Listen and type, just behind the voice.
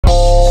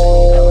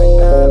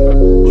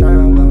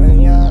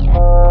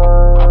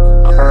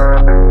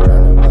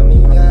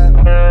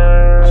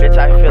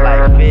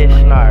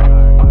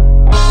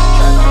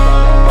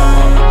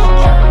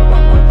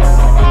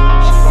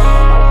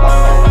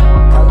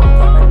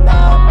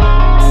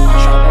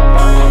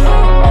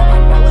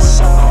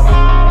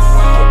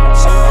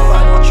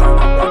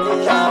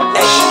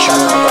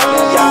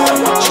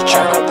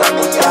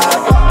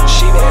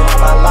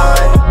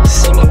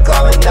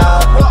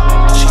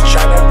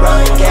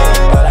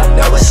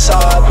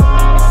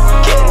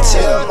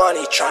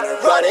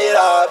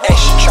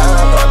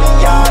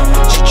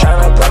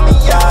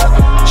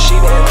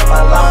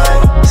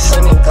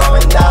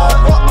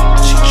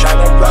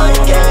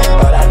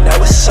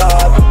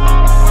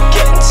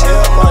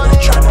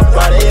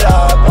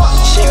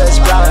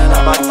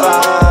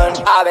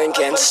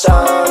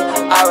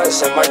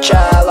was in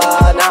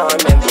Marcella, now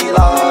I'm in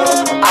Vlog.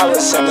 I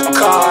was in the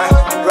car,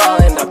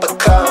 rolling up a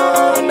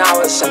cone. I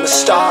was in the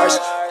stars,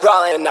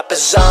 rolling up a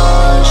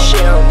zone. She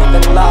don't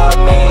even love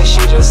me, she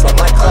just love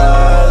my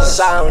clothes.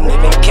 I don't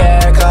even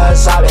care,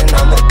 cause I've been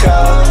on the go,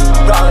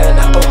 rolling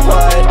up a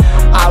wood.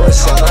 I was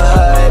in the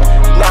hood,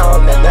 now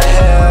I'm in the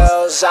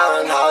hills, out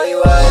in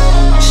Hollywood.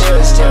 She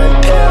was doing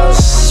pills,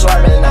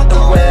 swerving at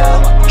the wheel,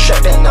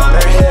 tripping on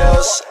her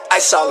heels.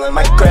 Ice all in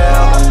my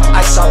grill,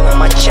 ice all in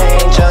my chain,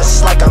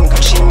 just like I'm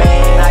Gucci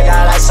Mane. I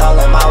got ice all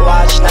in my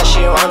watch, now she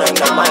wanna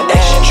know my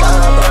name. She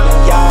tryna blow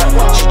me up,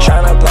 she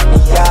tryna blow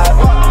me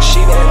up. She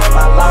been on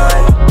my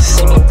line,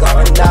 see me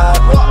glowing up.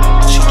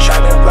 She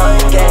tryna run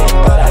game,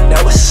 but I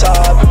know what's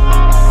up.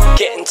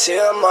 Getting to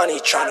the money,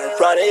 tryna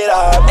run it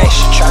up. Ay,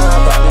 she tryna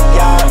blow me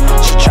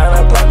up, she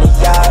tryna blow me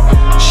up.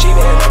 She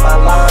been on my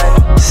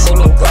line, see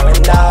me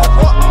glowing up.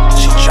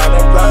 She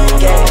tryna run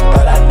game,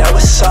 but I know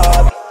what's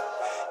up.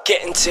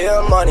 Getting to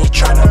the money,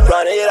 tryna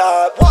run it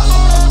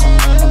up.